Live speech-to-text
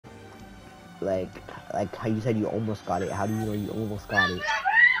like how you said you almost got it. How do you know you almost got it?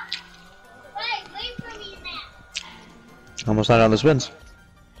 Wait for me now. Almost not on the spins.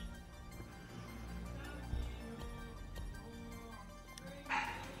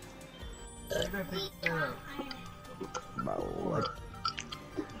 Bro, what?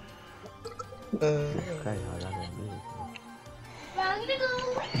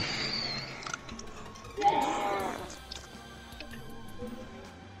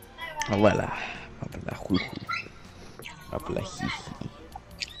 Voilà. Hop là, juju. Hop là, hihi.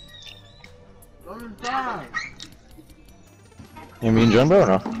 You mean Jumbo or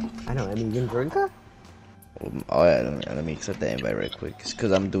no? I know. I mean, you drink her? Oh yeah, let me accept the invite right quick. It's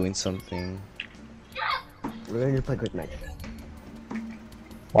cause I'm doing something. We're gonna play quick match.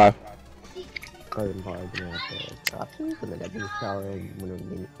 Why? Cause I'm probably gonna have to options, and then I do shower and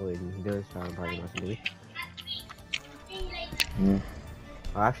when there's shower, I'm probably not gonna do it.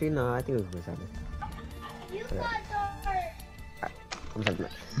 Oh, actually, no, I think it was for 7. Okay. Alright, I'm second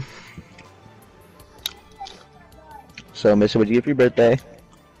match. So, Mister, what'd you get for your birthday?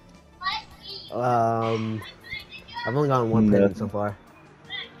 I've only gotten one present so far.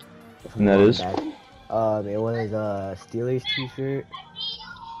 And that is? It was a Steelers t-shirt,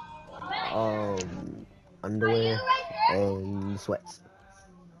 underwear, and sweats.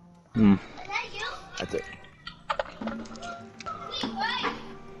 That's it.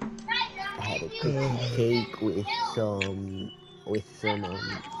 I had a cake with some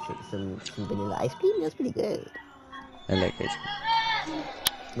vanilla ice cream. It was pretty good. I like it.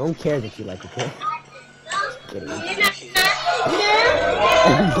 No one cares if you like it, okay? Just kidding.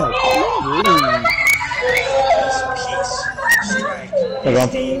 Hold on.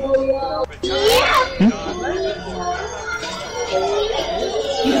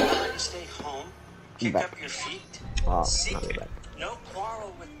 Stay home, kick up your feet, Oh, seek not it. bad. No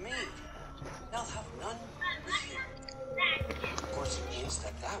quarrel with me. They'll have none with you. Of course, it means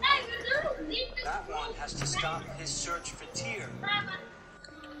that one has to stop his search for Tyr.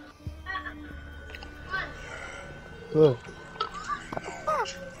 Look.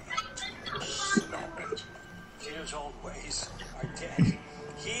 Tyr's old ways are dead.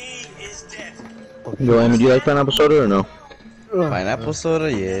 He is dead. Yo, Amy, do you like pineapple soda or no? Pineapple soda,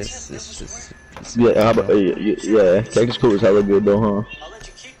 yes. It's just. Yeah, how about, yeah, Cactus Cooler is hella good though, huh? I'll let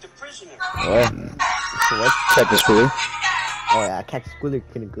you keep the prisoner. What? What? Cactus Cooler. Oh yeah, Cactus Cooler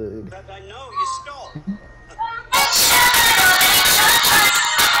kinda good. That I know you stole.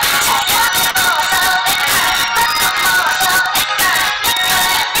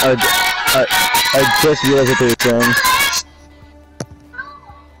 I just realized what they were saying.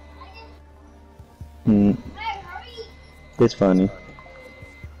 It's funny.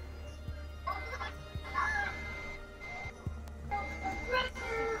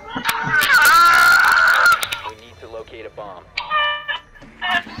 We need to locate a bomb.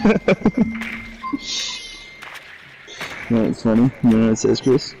 No, it's funny. You know what it says,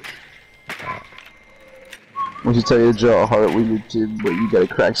 Chris? I should tell you to draw a heart with your kid, but you got a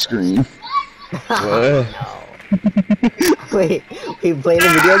cracked screen. What? Wait, we played a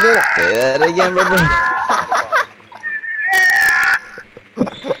video game? Say that again, brother.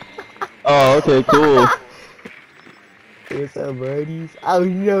 Oh, okay, cool. What's up, buddies? Oh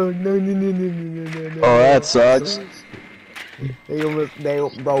no. Oh, that sucks.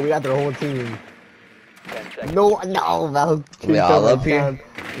 Bro, we got their whole team. 10 seconds. No, Val chased We all down up my here? camp.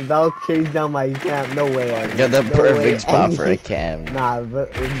 Val chased down my camp. No way. Got the No perfect way. spot for a cam. Nah,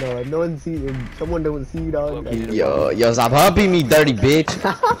 but no, if no one see, if someone don't see, dog. that's- Yo, stop humping me, dirty bitch.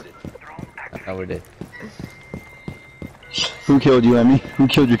 Oh, we're dead. Who killed you, Emmy? Who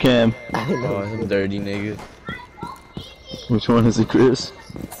killed your cam? I know. Oh, some dirty nigga. Which one is it, Chris?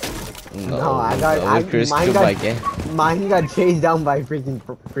 No, I got. Chris Mine killed got. my game. Mine got chased down by freaking.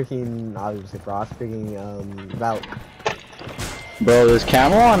 I was say Frost. Freaking Valk. Bro, this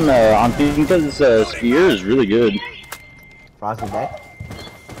camo on Finka's spear is really good. Frost is dead.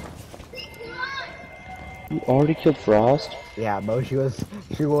 You already killed Frost? Yeah, bro. She was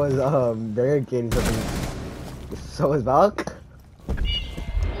barricading something. So was Valk.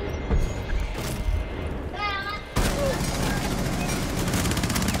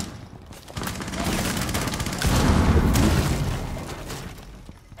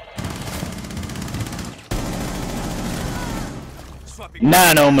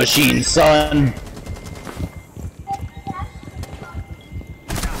 Nano machine, son!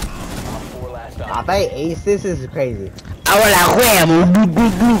 4 last I stop. bet ace. This is crazy.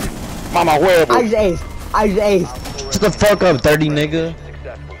 Mama, where? I just ace. Shut the fuck up, dirty nigga.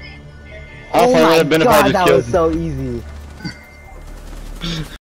 Successful. Oh my been if I god, just that killed was so easy.